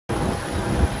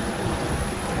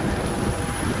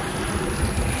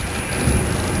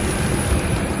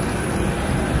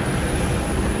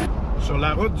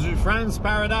la route du Frans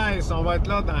Paradise. On va être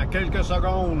là dans quelques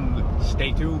secondes.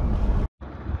 Stay tuned.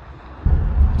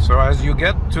 So as you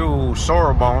get to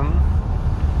Sorobon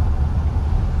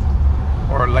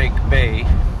or Lac Bay,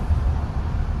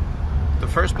 the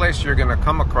first place you're going to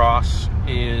come across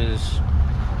is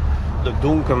the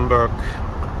Dunkenberg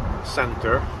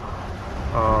Center,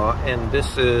 and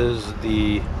this is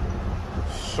the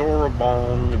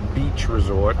Sorobon Beach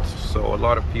Resort. So a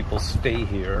lot of people stay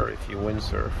here if you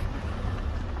windsurf.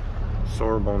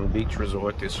 Sorobon Beach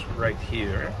Resort is right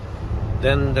here.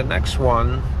 Then the next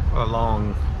one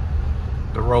along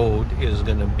the road is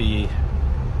going to be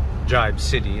Jibe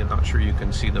City. I'm not sure you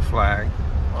can see the flag,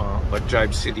 but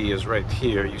Jibe City is right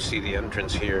here. You see the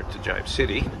entrance here to Jibe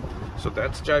City. So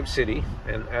that's Jibe City,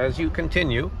 and as you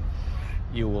continue,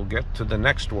 you will get to the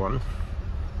next one,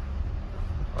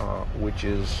 which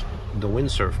is the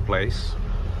windsurf place.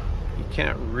 You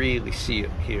can't really see it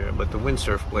here, but the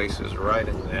windsurf place is right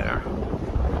in there.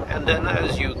 And then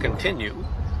as you continue,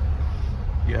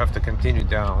 you have to continue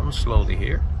down slowly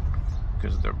here,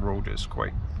 because the road is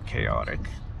quite chaotic.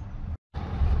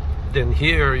 Then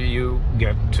here you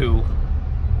get to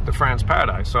the Frans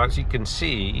Paradise. So as you can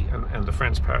see, and the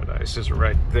Frans Paradise is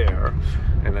right there,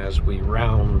 and as we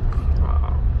round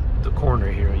the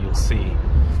corner here, you'll see,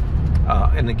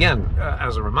 and again,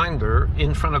 as a reminder,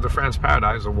 in front of the Frans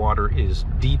Paradise, the water is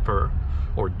deeper,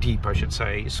 or deep I should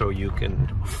say, so you can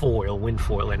foil, wind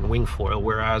foil and wing foil,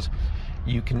 whereas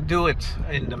you can do it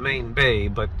in the main bay,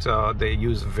 but they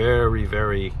use very,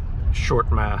 very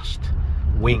short mast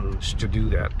wings to do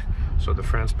that. So the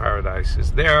Frans Paradise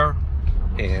is there,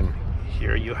 and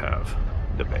here you have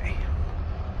the bay.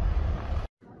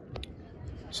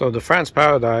 So the Frans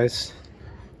Paradise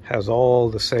has all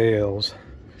the sails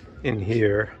in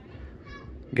here,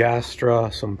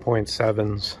 Gastra, some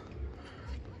 0.7s,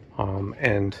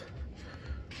 and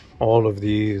all of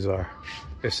these are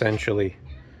essentially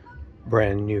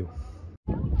brand new.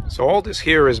 So all this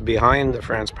here is behind the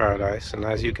Frans Paradise, and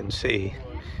as you can see,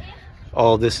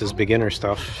 all this is beginner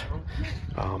stuff.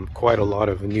 Quite a lot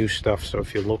of new stuff. So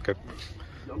if you look at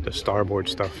the starboard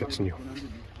stuff, it's new.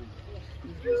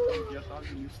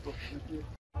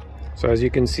 So as you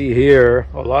can see here,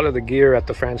 a lot of the gear at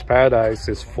the Frans Paradise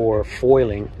is for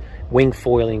foiling, wing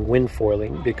foiling, wind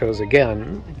foiling, because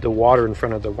again, the water in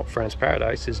front of the Frans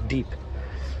Paradise is deep.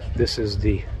 This is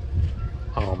the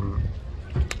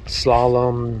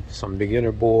slalom, some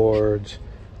beginner boards,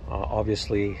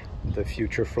 obviously the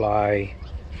Future Fly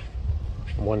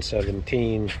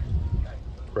 117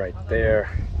 right there,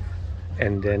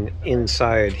 and then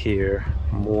inside here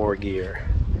more gear,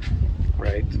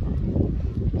 right?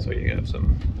 So you have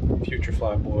some Future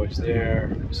Fly boards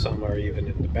there, some are even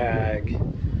in the bag,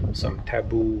 some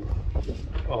Taboo,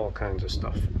 all kinds of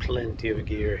stuff. Plenty of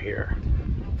gear here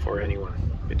for anyone.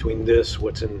 Between this,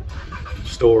 what's in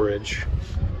storage,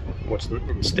 what's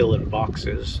still in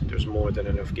boxes, there's more than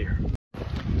enough gear.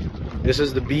 This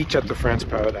is the beach at the Frans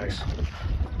Paradise,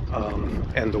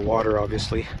 and the water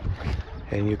obviously,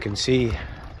 and you can see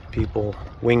people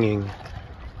winging.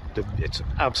 It's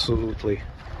absolutely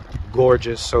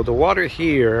gorgeous. So the water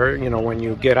here, you know, when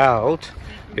you get out,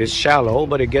 is shallow,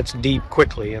 but it gets deep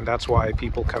quickly, and that's why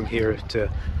people come here to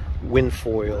wind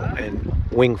foil and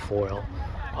wing foil,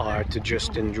 to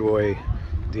just enjoy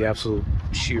the absolute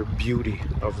sheer beauty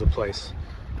of the place,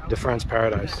 the Frans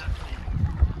Paradise.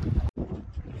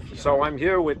 So I'm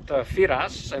here with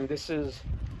Firas, and this is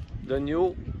the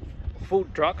new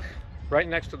food truck right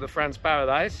next to the Frans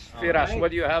Paradise. Firas, right.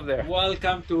 What do you have there?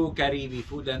 Welcome to Caribe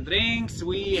Food and Drinks.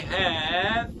 We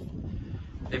have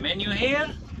the menu here.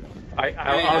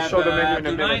 I'll show the menu in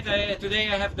a minute. Today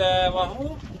I have the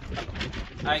wahoo.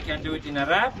 I can do it in a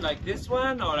wrap like this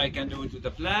one, or I can do it with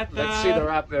a platter. Let's see the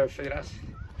wrap there, Firas.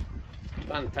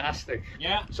 Fantastic.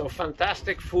 Yeah. So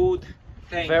fantastic food.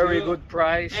 Thank very you. Good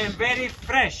price. And very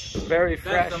fresh. Very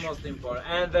fresh. That's the most important.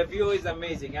 And the view is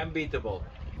amazing, unbeatable.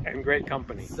 And great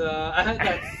company. So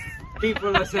that's,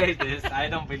 people who say this, I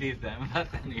don't believe them. But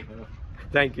anyway.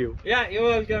 Thank you. Yeah, you're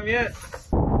welcome. Yes.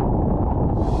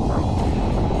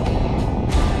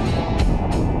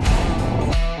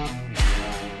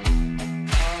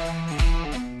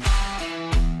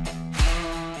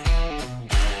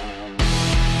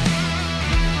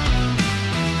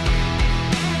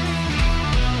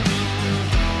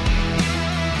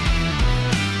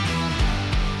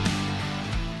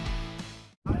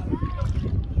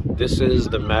 This is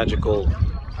the magical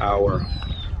hour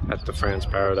at the Frans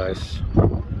Paradise.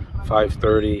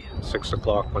 5:30, 6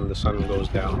 o'clock when the sun goes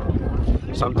down.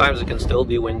 Sometimes it can still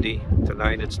be windy.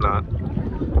 Tonight it's not,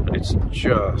 but it's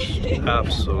just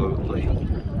absolutely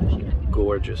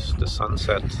gorgeous. The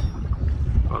sunset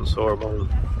on Sorobon.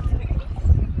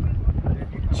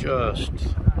 Just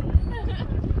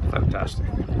fantastic.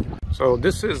 So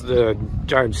this is the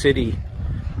Jibe City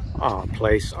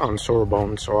place on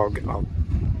Sorobon. So I'll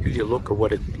give you a look at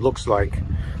what it looks like.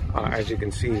 As you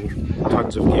can see,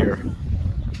 tons of gear.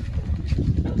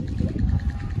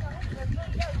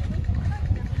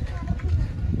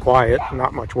 Quiet,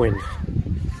 not much wind.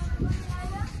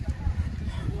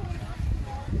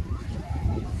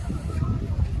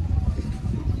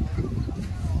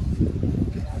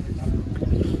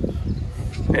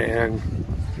 And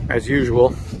as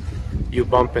usual, you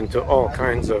bump into all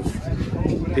kinds of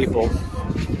people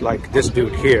like this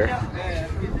dude here,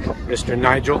 Mr.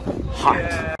 Nigel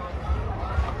Hot.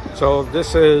 So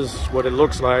this is what it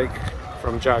looks like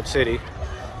from Jibe City.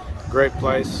 Great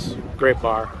place, great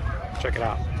bar. Check it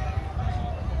out.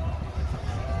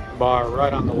 Bar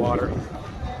right on the water.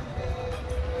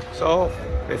 So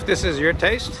if this is your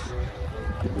taste,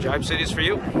 Jibe City is for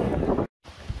you.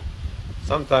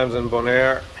 Sometimes in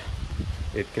Bonaire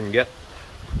it can get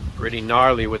pretty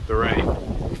gnarly with the rain.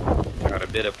 Got a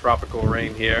bit of tropical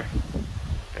rain here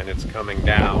and it's coming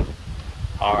down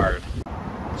hard.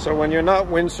 So when you're not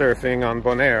windsurfing on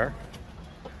Bonaire,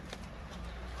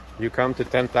 you come to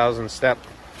 10,000 Step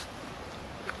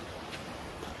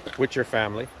with your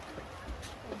family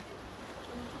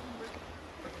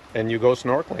and you go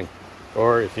snorkeling,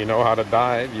 or if you know how to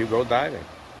dive, you go diving.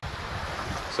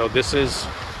 So this is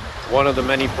one of the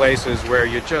many places where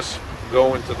you just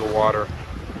go into the water,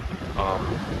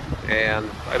 and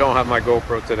I don't have my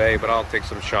GoPro today, but I'll take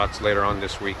some shots later on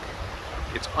this week.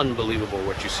 It's unbelievable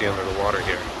what you see under the water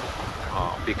here,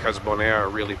 because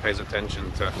Bonaire really pays attention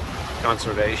to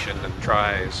conservation and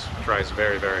tries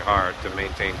very, very hard to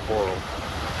maintain coral,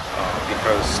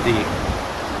 because the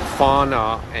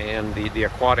fauna and the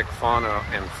aquatic fauna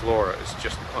and flora is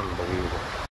just unbelievable.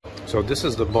 So this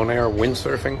is the Bonaire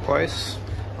windsurfing place.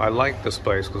 I like this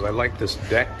place because I like this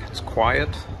deck. It's quiet,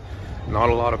 not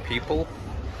a lot of people,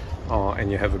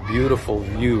 and you have a beautiful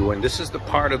view. And this is the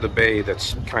part of the bay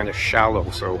that's kind of shallow,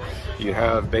 so you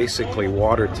have basically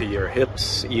water to your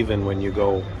hips even when you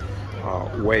go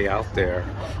way out there.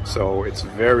 So it's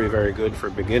very, very good for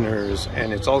beginners,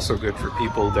 and it's also good for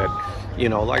people that, you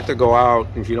know, like to go out.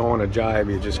 If you don't want to jibe,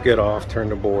 you just get off, turn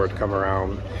the board, come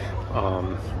around.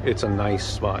 It's a nice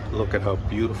spot. Look at how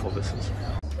beautiful this is.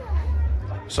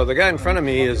 So the guy in front of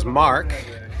me is Mark.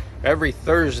 Every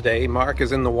Thursday, Mark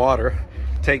is in the water,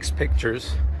 takes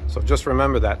pictures. So just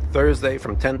remember that, Thursday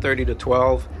from 10:30 to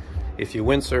 12. If you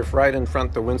windsurf right in front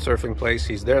of the windsurfing place,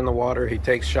 he's there in the water, he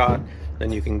takes shot.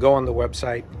 Then you can go on the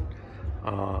website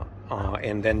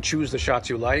and then choose the shots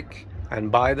you like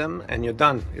and buy them, and you're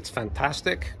done. It's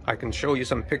fantastic. I can show you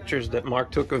some pictures that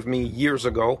Mark took of me years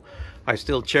ago. I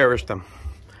still cherish them.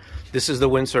 This is the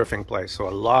windsurfing place, so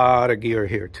a lot of gear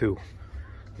here too.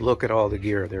 Look at all the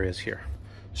gear there is here.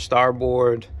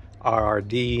 Starboard,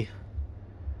 RRD,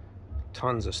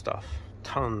 tons of stuff,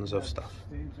 tons of stuff.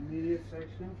 The intermediate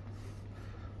section.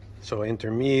 So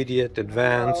intermediate,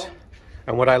 advanced.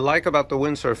 And what I like about the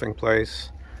windsurfing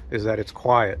place is that it's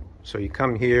quiet. So you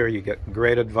come here, you get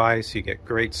great advice, you get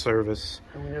great service.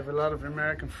 And we have a lot of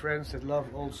American friends that love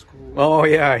old school. Oh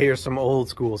yeah, here's some old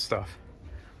school stuff.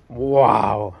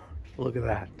 Wow, look at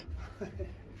that.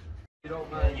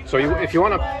 So if you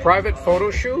want a private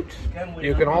photo shoot,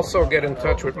 you can also get in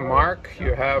touch with Mark.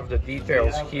 You have the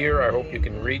details here. I hope you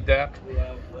can read that.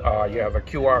 You have a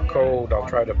QR code. I'll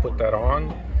try to put that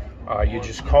on. You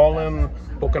just call him,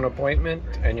 book an appointment,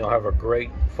 and you'll have a great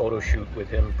photo shoot with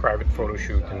him, private photo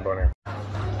shoot in Bonaire.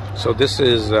 So this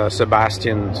is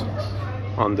Sebastian's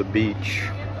on the beach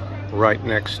right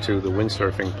next to the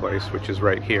windsurfing place, which is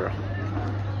right here.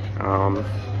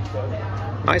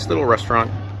 Nice little restaurant,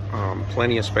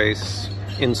 plenty of space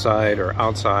inside or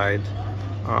outside.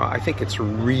 I think it's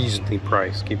reasonably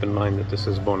priced. Keep in mind that this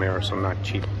is Bonaire, so not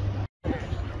cheap.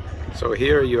 So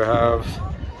here you have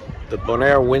the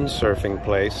Bonaire windsurfing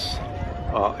place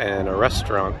and a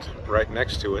restaurant right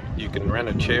next to it. You can rent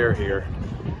a chair here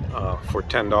for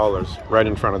 $10 right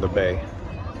in front of the bay.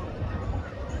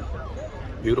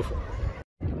 Beautiful.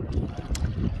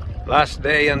 Last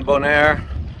day in Bonaire.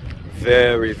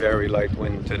 Very, very light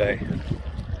wind today.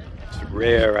 It's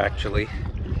rare actually.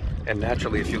 And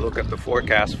naturally, if you look at the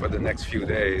forecast for the next few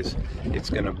days,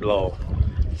 it's gonna blow.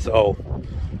 So,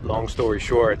 long story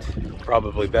short,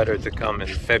 probably better to come in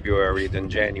February than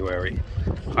January.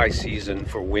 High season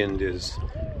for wind is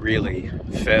really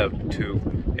Feb to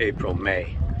April,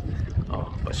 May.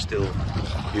 But still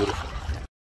beautiful.